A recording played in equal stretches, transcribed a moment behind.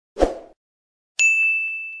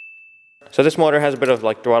So this motor has a bit of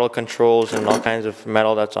like throttle controls and all kinds of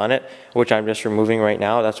metal that's on it, which I'm just removing right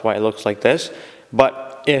now. That's why it looks like this.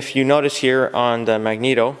 But if you notice here on the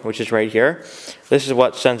magneto, which is right here, this is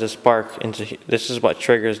what sends a spark into, this is what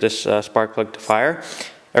triggers this spark plug to fire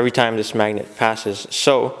every time this magnet passes.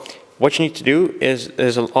 So what you need to do is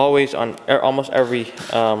there's always on almost every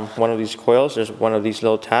one of these coils, there's one of these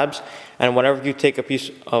little tabs, and whenever you take a piece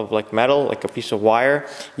of like metal, like a piece of wire,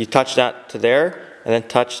 you touch that to there, and then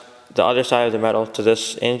touch the other side of the metal to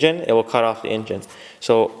this engine, it will cut off the engine.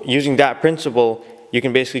 So using that principle, you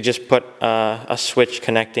can basically just put a switch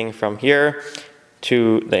connecting from here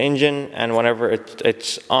to the engine, and whenever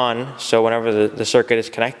it's on, so whenever the circuit is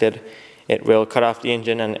connected, it will cut off the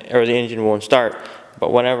engine, or the engine won't start.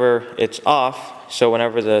 But whenever it's off, so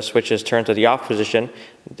whenever the switch is turned to the off position,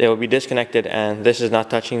 they will be disconnected, and this is not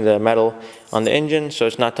touching the metal on the engine, so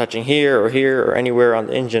it's not touching here or anywhere on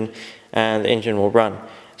the engine, and the engine will run.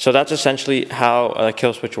 So that's essentially how a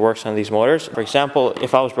kill switch works on these motors. For example,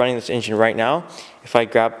 if I was running this engine right now, if I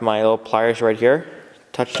grabbed my little pliers right here,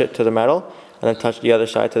 touched it to the metal, and then touched the other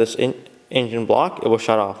side to this engine block, it will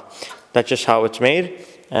shut off. That's just how it's made,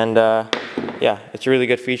 and yeah, it's a really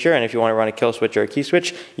good feature, and if you want to run a kill switch or a key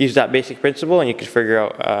switch, use that basic principle and you can figure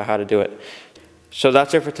out how to do it. So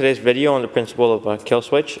that's it for today's video on the principle of a kill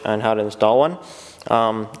switch and how to install one.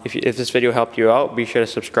 If this video helped you out, be sure to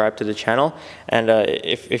subscribe to the channel, and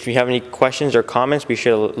if you have any questions or comments, be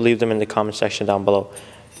sure to leave them in the comment section down below.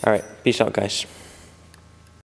 Alright, peace out guys.